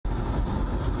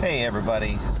Hey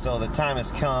everybody, so the time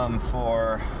has come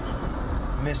for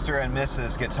Mr. and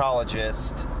Mrs.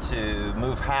 Gitologist to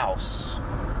move house,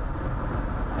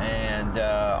 and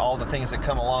all the things that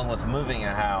come along with moving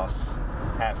a house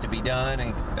have to be done,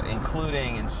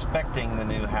 including inspecting the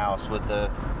new house with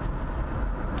the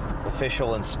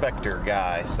official inspector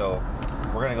guy. So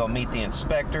we're gonna go meet the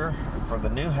inspector for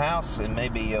the new house, and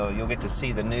maybe you'll get to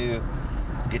see the new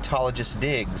Gitologist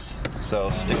digs, so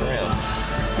stick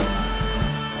around.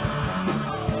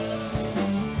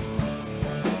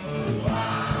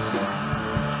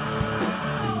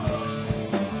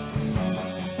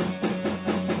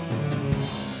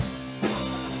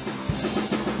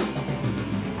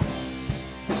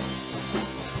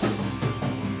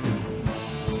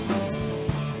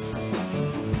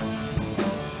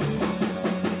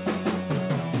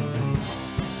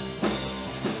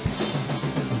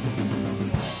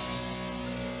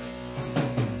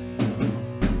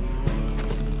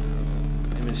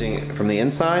 From the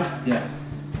inside? Yeah.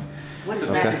 What is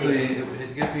so that? basically,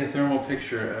 it gives me a thermal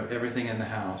picture of everything in the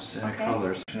house and the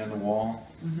colors. And the wall,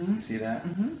 you see that?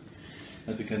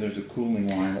 That's because there's a cooling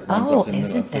line that runs up to the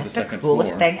middle of the second floor.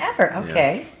 Coolest thing ever?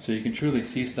 Okay. Yeah. So you can truly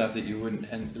see stuff that you wouldn't.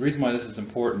 And the reason why this is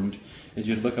important is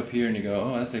you'd look up here and you go,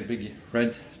 oh, that's a big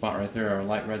red spot right there, or a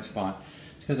light red spot.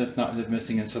 It's because it's not the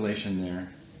missing insulation there.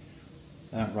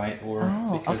 Right, or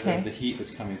because of the heat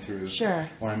that's coming through. Sure.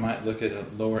 Or I might look at a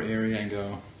lower area and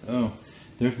go, oh,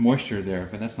 there's moisture there,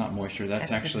 but that's not moisture.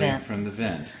 That's actually from the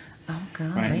vent. Oh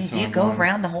God! Right? So do you go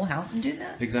around the whole house and do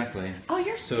that? Exactly. Oh,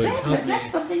 you're so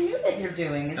that's something new that you're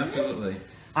doing, isn't absolutely. it?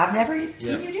 I've never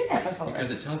seen you do that before.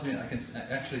 Because it tells me I can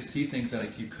actually see things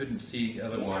that you couldn't see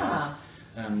otherwise. Yeah.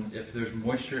 If there's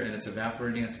moisture and it's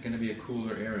evaporating, it's going to be a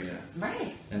cooler area.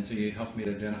 Right. And so it helps me to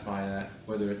identify that,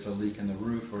 whether it's a leak in the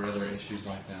roof or other issues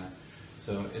like that.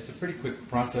 So it's a pretty quick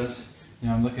process. You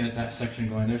know, I'm looking at that section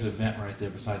going, there's a vent right there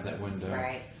beside that window.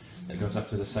 Right. That goes up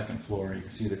to the second floor. You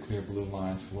can see the clear blue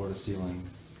lines, floor to ceiling.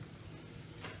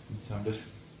 And so I'm just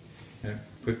going to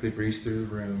quickly breeze through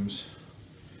the rooms.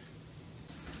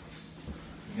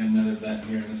 We got another vent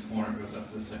here in this corner, goes up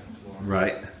to the second floor.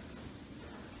 Right.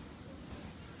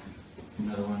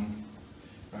 Another one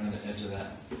right on the edge of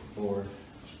that board.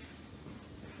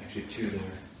 Actually, two there.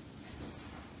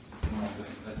 One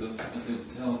at the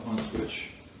telephone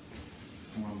switch.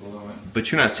 One below it.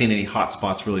 But you're not seeing any hot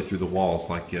spots really through the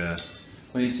walls, like. Well,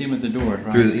 you see them at the door,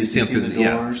 right? You see them through the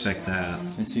doors. Yeah, check that.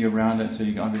 And see around it, so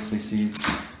you can obviously see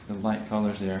the light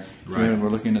colors there. Right. Here we're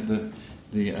looking at the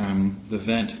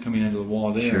vent coming into the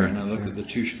wall there, Sure. and I look at the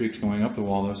two streaks going up the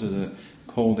wall. Those are the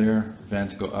cold air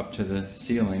vents go up to the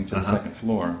ceiling to the second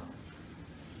floor.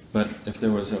 But if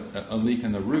there was a leak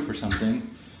in the roof or something,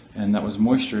 and that was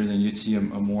moisture, then you'd see a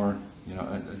more,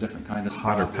 a different kind of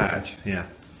hotter patch. Yeah.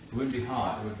 It wouldn't be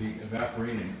hot. It would be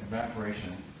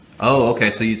evaporation. Oh,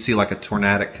 okay. So you'd see like a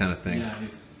tornadic kind of thing. Yeah.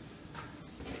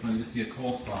 You see a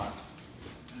cold spot.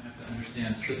 You have to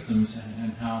understand systems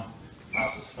and how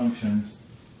houses function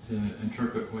to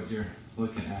interpret what you're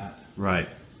looking at. Right.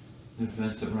 The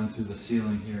vents that run through the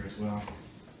ceiling here as well.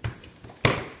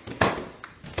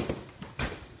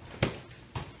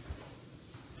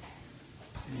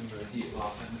 Remember the heat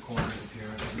loss in the corners up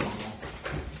here is normal.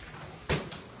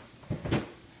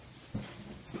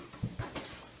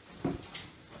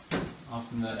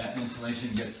 Often the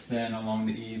insulation gets thin along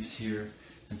the eaves here,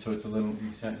 and so it's a little,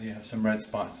 you have some red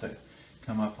spots that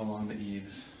come up along the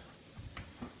eaves.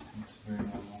 It's very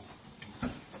normal.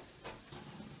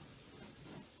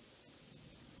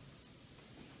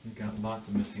 You've got lots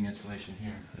of missing insulation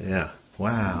here. Yeah.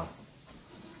 Wow.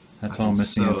 That's all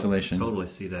missing insulation. Totally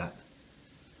see that.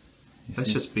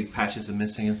 That's just big patches of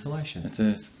missing insulation. That's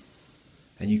it.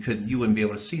 And you wouldn't be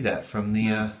able to see that from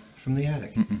the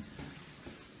attic.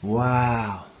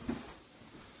 Wow.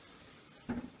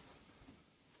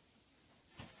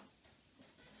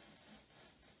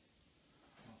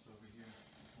 Also over here,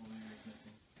 the whole area is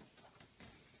missing.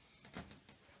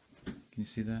 Can you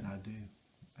see that? I do.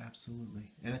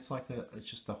 Absolutely. And it's like it's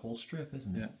just the whole strip,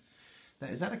 isn't it? Yeah.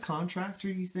 Is that a contractor,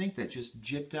 you think, that just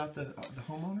gypped out the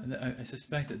homeowner? I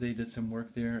suspect that they did some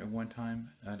work there at one time.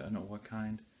 I don't know what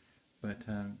kind, but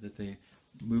that they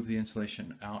moved the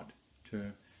insulation out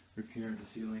to repair the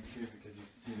ceiling here, because you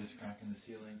can see this crack in the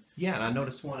ceiling. Yeah, and I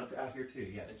noticed one out here too.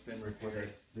 Yeah, it's been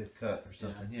repaired. They've cut or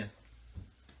something. Yeah.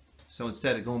 So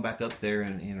instead of going back up there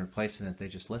and replacing it, they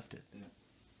just left it. Yeah.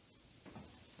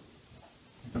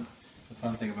 The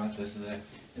fun thing about this is that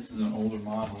this is an older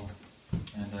model,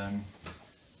 and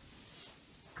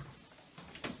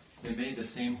they made the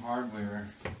same hardware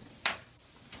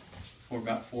for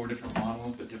about 4 different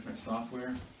models, but different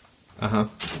software. Uh-huh.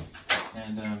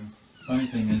 And Funny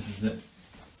thing is that the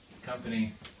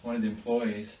company, one of the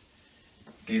employees,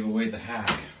 gave away the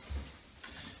hack.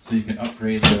 So you can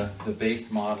upgrade the base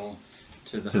model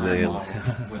to the high model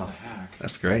with the hack.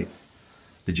 That's great.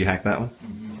 Did you hack that one?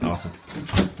 Mm-hmm. Awesome.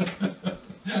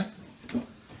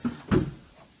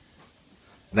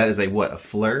 That is a what? A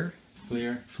FLIR?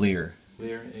 FLIR. FLIR.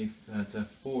 FLIR. That's a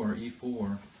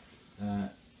E4.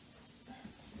 It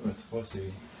was supposed to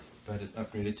be, but it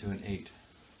upgraded to an 8.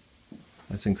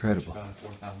 That's incredible. About a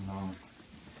 $4,000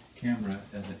 camera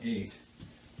as an 8,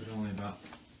 but only about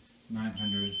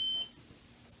 900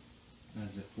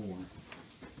 as a 4.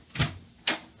 Back up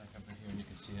in here and you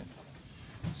can see it.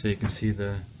 So you can see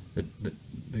the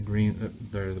green,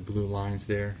 the blue lines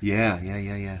there. Yeah.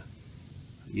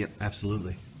 Yep,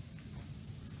 absolutely.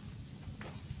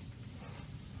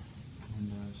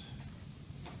 Windows.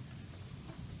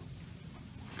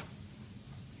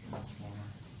 Transformer.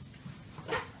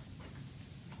 The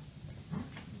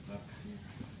ducks here.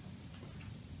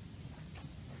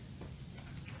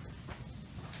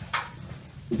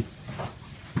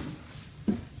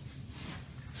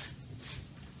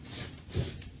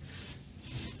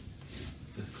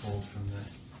 Just cold from the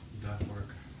ductwork.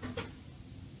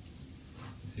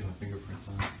 You see my fingerprints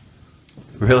on it.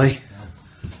 Really? Yeah.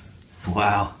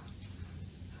 Wow.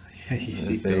 Yeah, you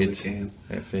see It fades.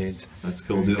 It fades. That's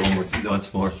cool. Do it one more. No,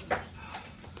 it's more.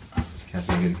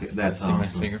 That's See my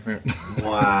awesome. fingerprint.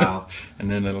 Wow.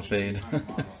 And then it'll fade.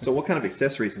 So what kind of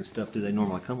accessories and stuff do they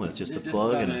normally come with? Just a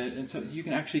plug about and it. And so you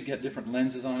can actually get different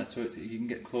lenses on it, so you can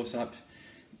get close up.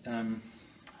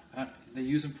 They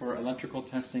use them for electrical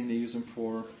testing. They use them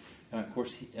for, of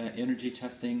course, energy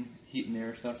testing, heat and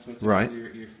air stuff. So it's right.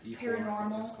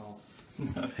 Paranormal.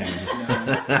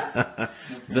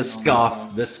 The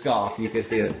scoff. The scoff. You could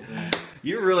hear it.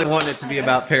 You really want it to be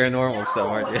about paranormal stuff,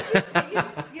 aren't you?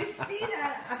 You see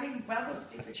that? I mean, well, those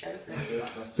stupid shows that.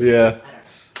 Yeah.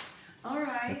 All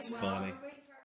right. That's funny.